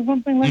Aliens or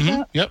something like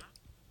that? Yep.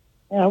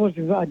 Yeah, I was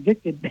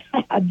addicted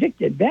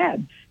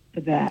bad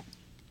to that.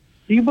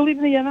 Do you believe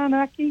in the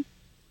Anunnaki?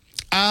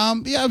 Yeah,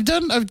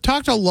 I've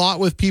talked a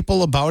lot with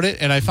people about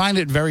it, and I find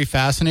it very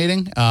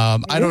fascinating.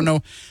 I don't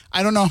know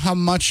how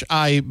much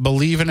I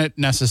believe in it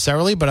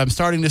necessarily, but I'm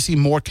starting to see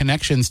more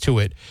connections to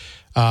it.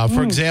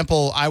 For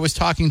example, I was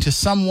talking to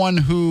someone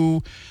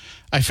who,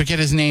 I forget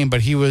his name,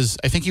 but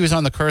I think he was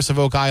on the Curse of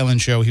Oak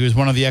Island show. He was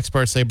one of the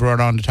experts they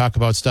brought on to talk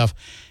about stuff.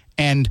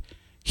 And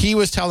he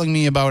was telling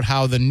me about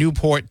how the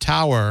Newport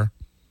Tower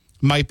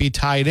might be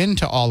tied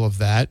into all of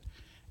that.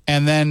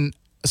 And then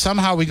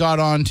somehow we got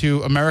on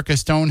to America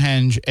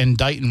Stonehenge and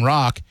Dighton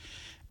Rock.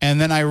 And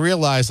then I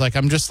realized, like,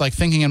 I'm just like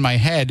thinking in my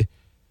head,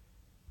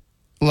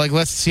 like,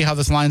 let's see how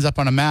this lines up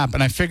on a map.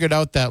 And I figured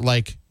out that,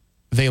 like,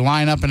 they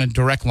line up in a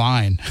direct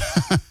line.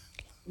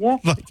 Yeah.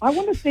 I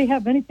wonder if they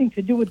have anything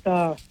to do with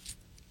those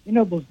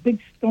big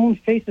stone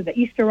faces, the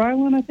Easter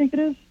Island, I think it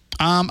is.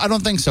 I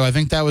don't think so. I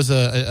think that was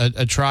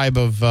a tribe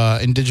of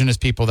indigenous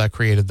people that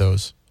created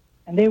those.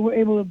 And they were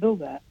able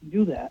to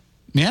do that.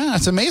 Yeah,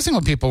 it's amazing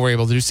what people were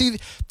able to do. See,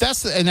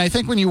 and I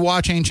think when you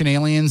watch Ancient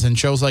Aliens and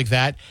shows like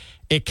that,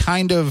 it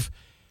kind of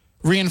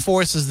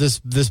reinforces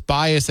this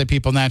bias that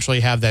people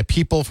naturally have, that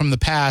people from the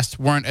past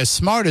weren't as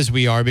smart as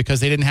we are because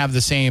they didn't have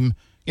the same,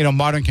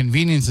 modern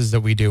conveniences that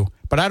we do.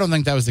 But I don't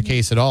think that was the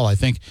case at all. I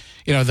think,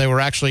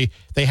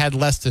 they had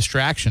less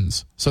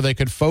distractions, so they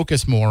could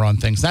focus more on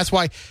things. That's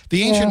why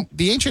the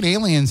Ancient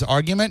Aliens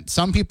argument,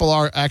 some people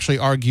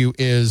argue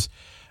is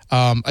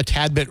a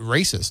tad bit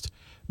racist.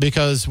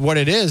 Because what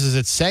it is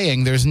it's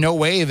saying there's no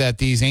way that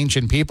these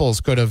ancient peoples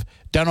could have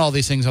done all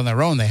these things on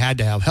their own. They had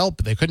to have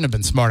help. They couldn't have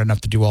been smart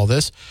enough to do all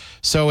this.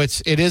 So and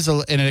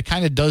it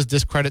kind of does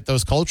discredit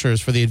those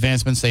cultures for the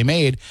advancements they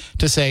made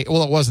to say,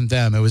 well, it wasn't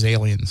them, it was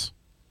aliens.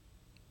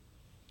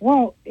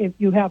 Well, if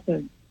you have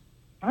to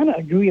kind of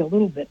agree a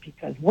little bit,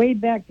 because way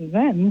back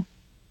then,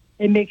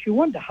 it makes you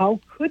wonder, how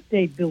could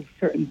they build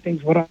certain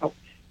things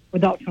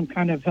without some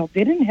kind of help?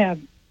 They didn't have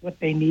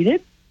what they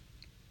needed.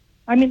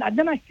 I mean,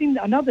 then I seen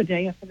another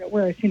day, I forget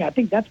where I seen it. I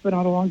think that's been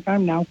out a long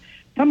time now.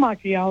 Some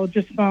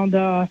archaeologists found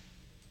the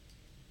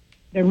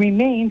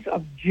remains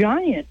of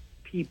giant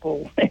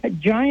people,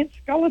 giant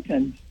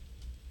skeletons.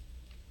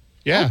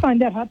 Yeah. I find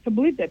that hard to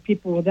believe that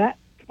people were that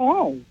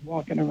tall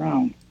walking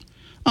around.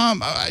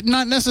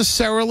 Not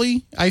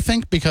necessarily, I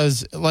think,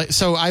 because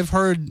so I've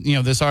heard,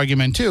 this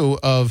argument too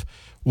of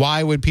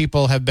why would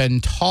people have been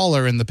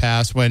taller in the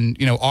past when,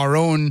 our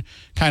own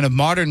kind of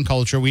modern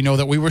culture, we know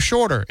that we were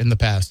shorter in the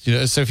past.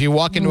 So if you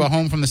walk into a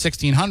home from the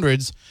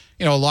 1600s,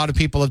 a lot of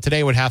people of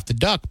today would have to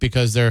duck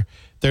because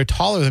they're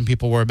taller than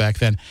people were back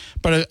then.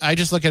 But I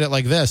just look at it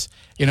like this,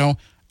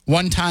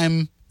 one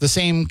time the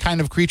same kind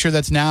of creature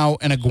that's now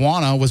an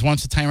iguana was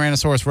once a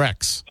Tyrannosaurus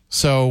Rex.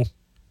 So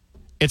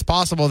it's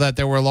possible that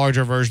there were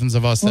larger versions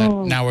of us that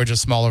now we're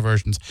just smaller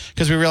versions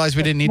because we realized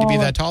we didn't need to be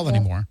that tall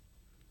anymore.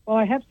 Well,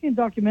 I have seen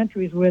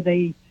documentaries where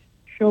they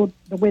showed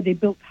the way they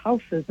built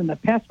houses in the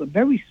past with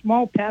very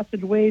small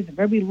passageways and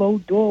very low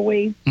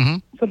doorways. Mm-hmm.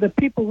 So the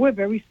people were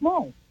very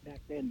small back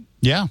then.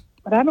 Yeah.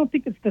 But I don't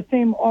think it's the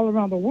same all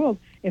around the world.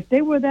 If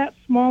they were that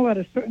small at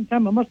a certain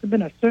time, it must have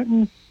been a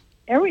certain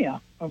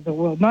area of the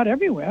world, not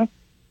everywhere.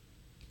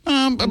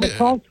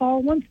 The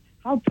tall ones,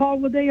 how tall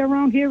were they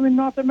around here in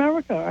North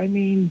America? I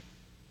mean,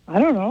 I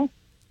don't know.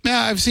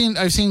 Yeah, I've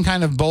seen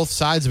kind of both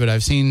sides of it.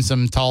 I've seen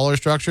some taller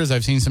structures.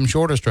 I've seen some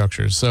shorter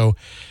structures. So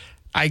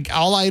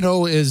all I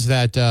know is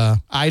that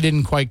I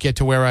didn't quite get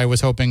to where I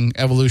was hoping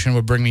evolution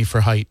would bring me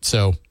for height.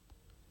 So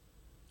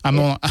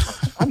I'm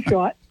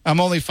short. I'm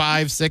only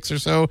 5'6" or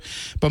so,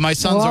 but my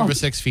son's over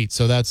 6 feet.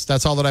 So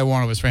that's all that I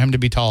wanted was for him to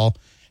be tall,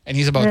 and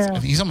he's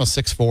almost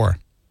 6'4".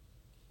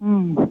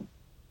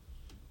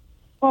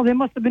 Well, they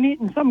must have been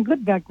eating something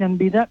good back then to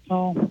be that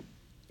tall.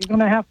 You're going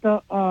to have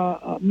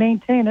to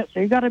maintain it, so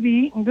you got to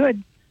be eating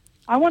good.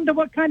 I wonder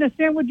what kind of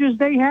sandwiches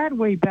they had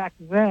way back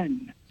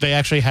then. They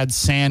actually had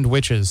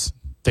sandwiches.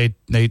 They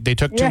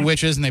took two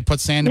witches and they put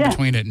sand in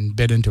between it and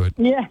bit into it.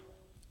 Yeah.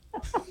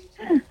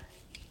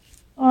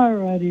 All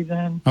righty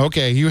then.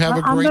 Okay, you have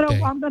a great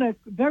day. I'm going to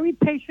very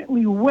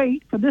patiently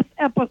wait for this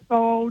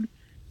episode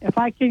if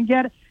I can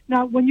get it.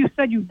 Now, when you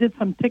said you did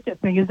some ticket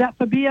thing, is that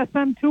for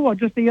BSM too, or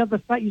just the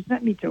other site you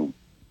sent me to?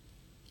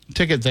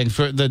 Ticket thing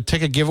for the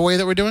ticket giveaway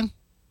that we're doing?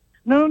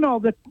 No.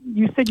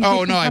 You said you.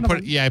 Oh no, I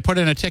put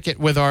in a ticket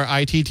with our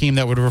IT team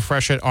that would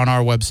refresh it on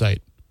our website.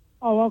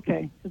 Oh,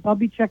 okay. Because I'll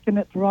be checking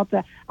it throughout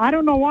that. I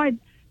don't know why.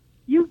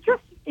 You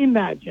just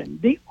imagine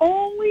the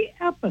only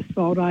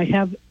episode I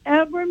have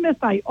ever missed.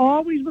 I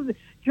always was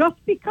just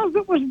because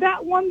it was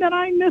that one that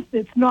I missed.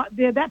 It's not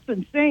there. That's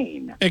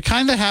insane. It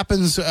kind of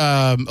happens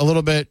a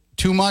little bit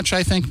too much,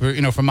 I think,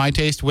 for my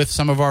taste with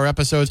some of our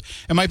episodes.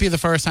 It might be the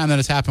first time that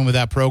it's happened with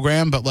that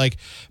program, but like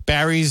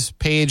Barry's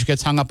page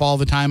gets hung up all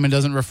the time and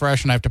doesn't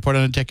refresh, and I have to put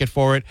in a ticket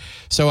for it.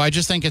 So I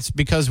just think it's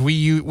because we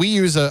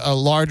use a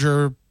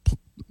larger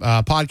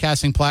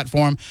podcasting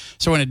platform.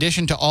 So in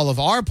addition to all of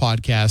our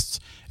podcasts,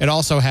 it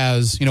also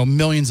has,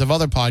 millions of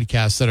other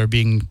podcasts that are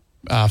being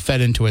fed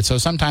into it. So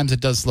sometimes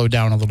it does slow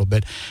down a little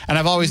bit. And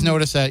I've always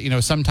noticed that,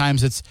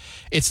 sometimes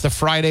it's the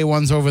Friday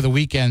ones over the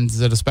weekends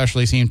that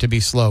especially seem to be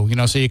slow.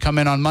 So you come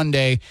in on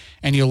Monday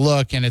and you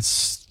look and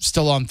it's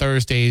still on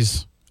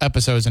Thursday's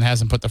episodes and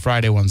hasn't put the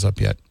Friday ones up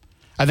yet.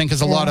 I think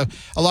because a lot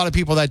of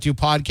people that do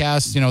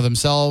podcasts,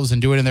 themselves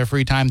and do it in their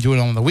free time, do it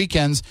on the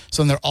weekends.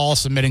 So then they're all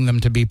submitting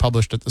them to be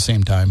published at the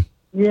same time.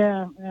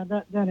 Yeah,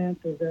 that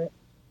answers it.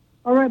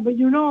 All right, but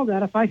you know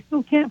that if I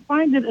still can't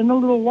find it in a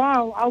little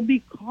while, I'll be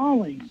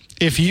calling.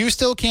 If you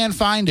still can't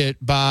find it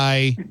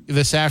by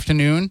this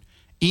afternoon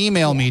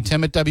email me,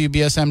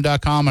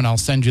 tim@wbsm.com, and I'll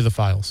send you the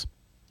files.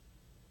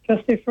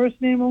 Just their first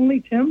name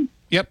only, Tim?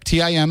 Yep,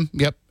 TIM,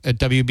 yep, at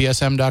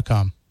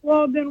wbsm.com.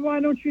 Well, then why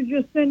don't you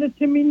just send it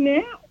to me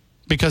now?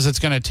 Because it's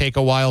going to take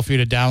a while for you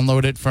to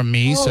download it from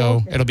me,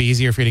 so it'll be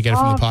easier for you to get it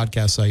from the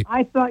podcast site.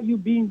 I thought you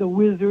being the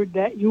wizard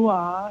that you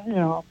are,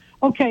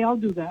 Okay, I'll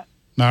do that.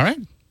 All right.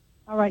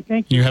 All right,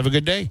 thank you. You have a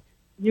good day.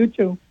 You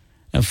too.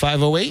 At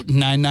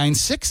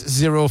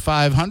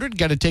 508-996-0500.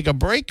 Got to take a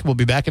break. We'll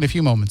be back in a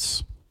few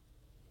moments.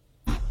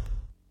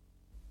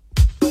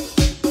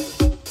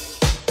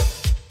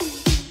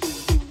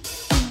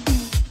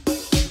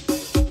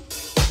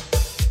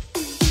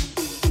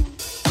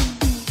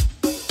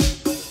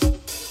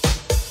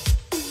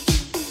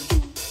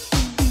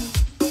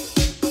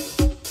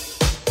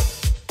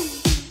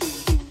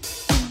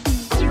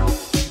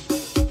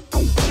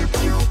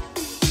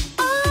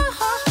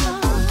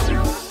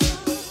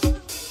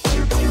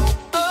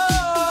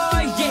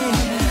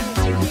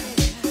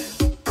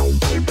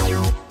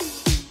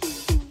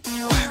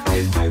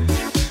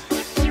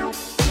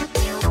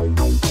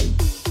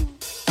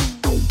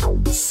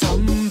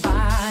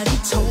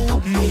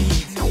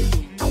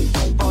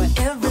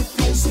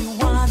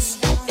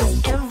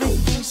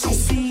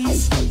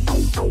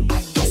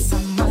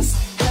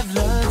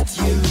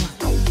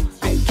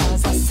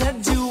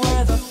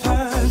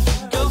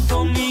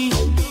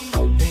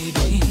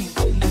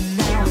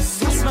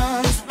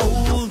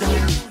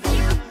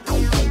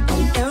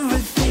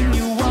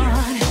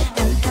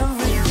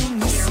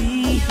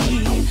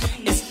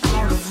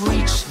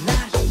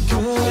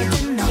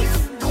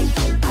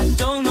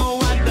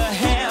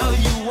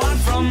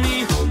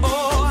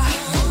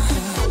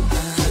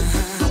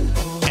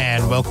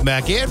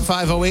 Back in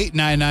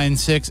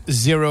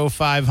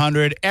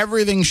 508-996-0500.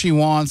 Everything She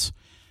Wants.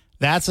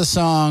 That's a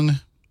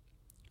song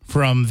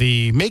from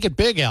the Make It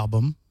Big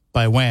album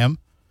by Wham,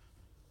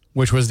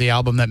 which was the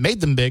album that made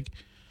them big.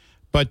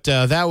 But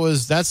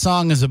that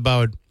song is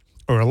about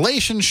a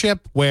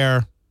relationship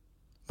where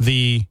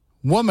the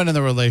woman in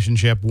the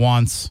relationship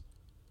wants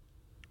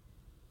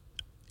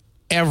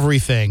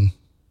everything,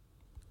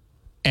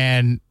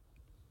 and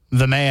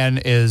the man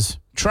is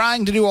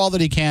trying to do all that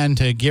he can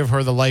to give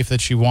her the life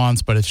that she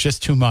wants, but it's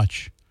just too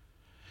much.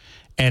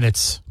 And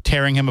it's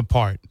tearing him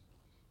apart.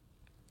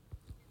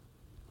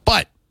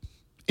 But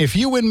if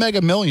you win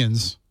Mega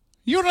Millions,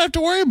 you don't have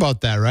to worry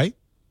about that, right?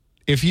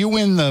 If you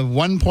win the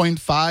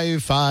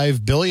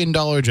 $1.55 billion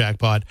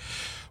jackpot,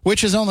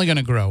 which is only going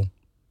to grow,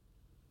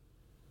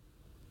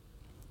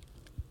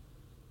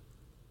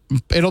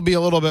 it'll be a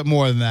little bit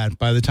more than that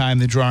by the time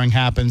the drawing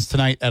happens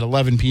tonight at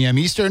 11 p.m.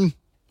 Eastern.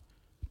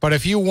 But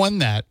if you won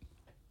that,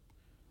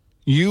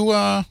 you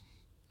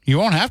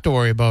won't have to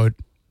worry about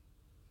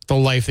the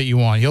life that you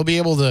want. You'll be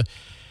able to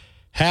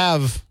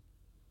have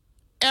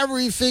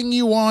everything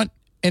you want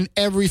and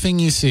everything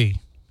you see.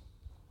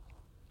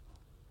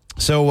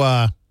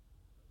 So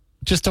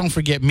just don't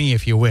forget me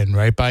if you win,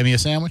 right? Buy me a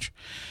sandwich.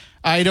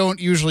 I don't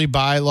usually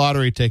buy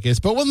lottery tickets,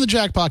 but when the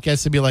jackpot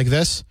gets to be like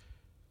this,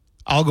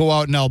 I'll go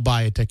out and I'll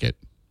buy a ticket.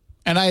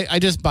 And I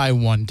just buy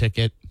one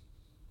ticket.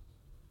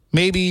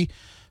 Maybe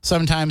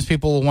sometimes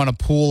people will want to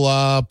pool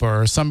up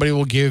or somebody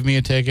will give me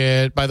a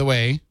ticket. By the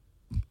way,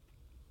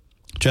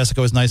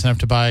 Jessica was nice enough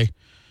to buy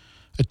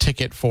a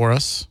ticket for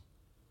us,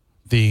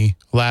 the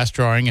last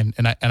drawing,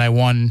 and I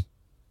won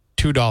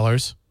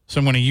 $2. So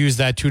I'm going to use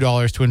that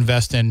 $2 to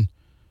invest in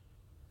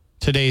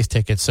today's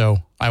ticket. So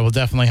I will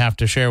definitely have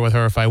to share with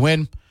her if I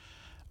win.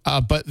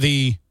 But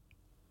the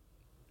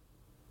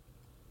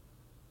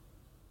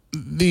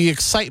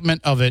excitement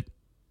of it,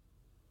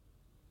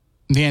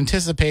 the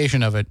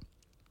anticipation of it,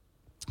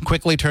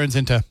 quickly turns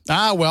into,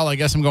 I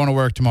guess I'm going to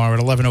work tomorrow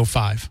at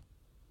 11:05.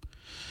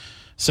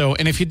 So,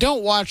 and if you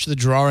don't watch the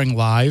drawing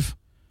live,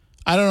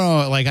 I don't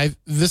know,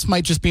 this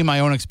might just be my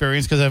own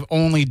experience because I've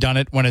only done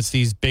it when it's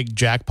these big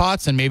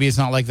jackpots, and maybe it's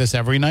not like this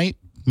every night.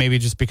 Maybe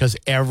just because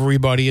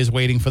everybody is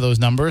waiting for those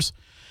numbers.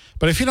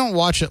 But if you don't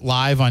watch it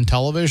live on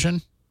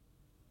television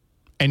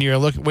and you're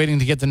waiting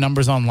to get the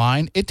numbers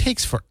online, it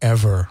takes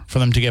forever for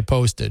them to get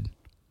posted.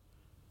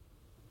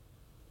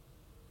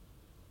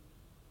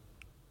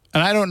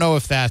 And I don't know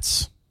if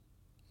that's,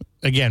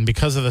 again,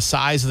 because of the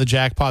size of the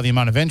jackpot, the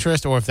amount of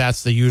interest, or if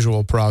that's the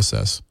usual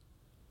process.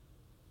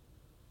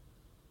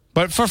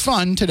 But for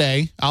fun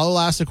today, I'll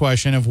ask the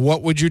question of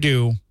what would you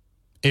do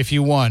if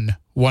you won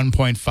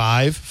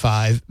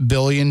 $1.55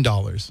 billion?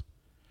 The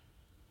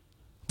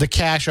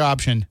cash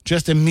option,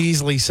 just a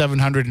measly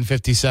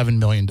 $757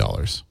 million.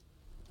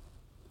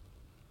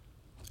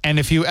 And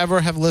if you ever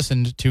have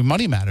listened to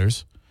Money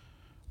Matters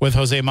with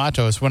Jose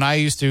Matos, when I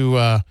used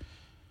to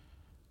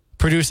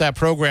produce that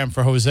program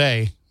for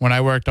Jose, when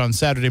I worked on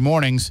Saturday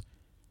mornings,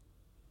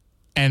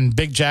 and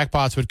big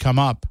jackpots would come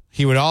up,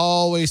 he would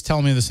always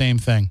tell me the same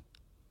thing.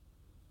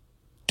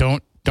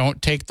 Don't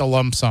take the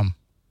lump sum.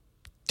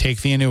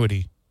 Take the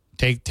annuity.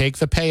 Take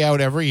the payout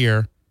every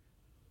year.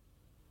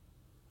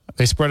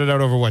 They spread it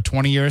out over,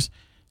 20 years?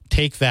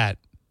 Take that,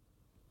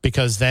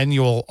 because then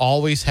you'll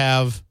always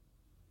have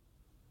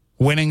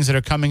winnings that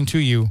are coming to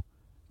you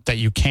that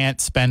you can't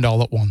spend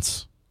all at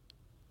once.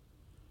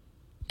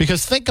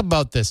 Because think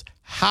about this.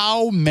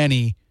 How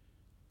many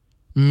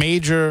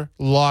major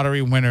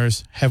lottery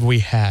winners have we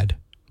had?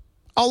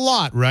 A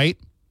lot, right?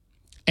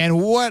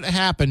 And what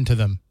happened to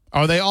them?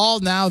 Are they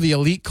all now the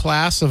elite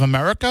class of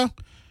America?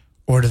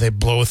 Or do they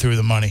blow through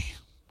the money?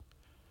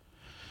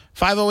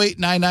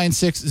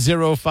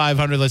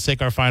 508-996-0500. Let's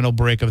take our final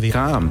break of the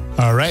Tom.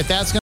 All right,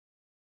 that's going to...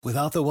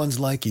 Without the ones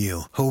like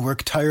you, who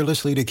work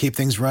tirelessly to keep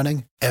things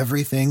running,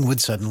 everything would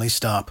suddenly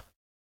stop.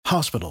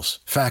 Hospitals,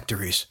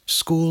 factories,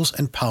 schools,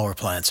 and power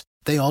plants,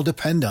 they all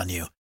depend on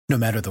you. No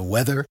matter the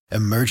weather,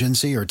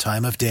 emergency, or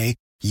time of day,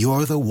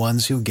 you're the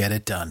ones who get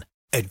it done.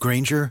 At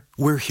Grainger,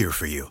 we're here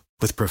for you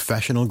with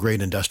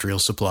professional-grade industrial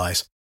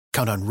supplies.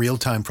 Count on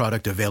real-time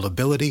product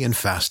availability and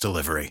fast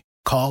delivery.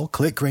 Call,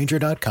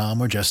 clickgrainger.com,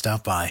 or just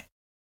stop by.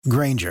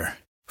 Grainger,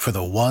 for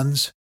the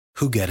ones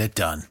who get it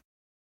done.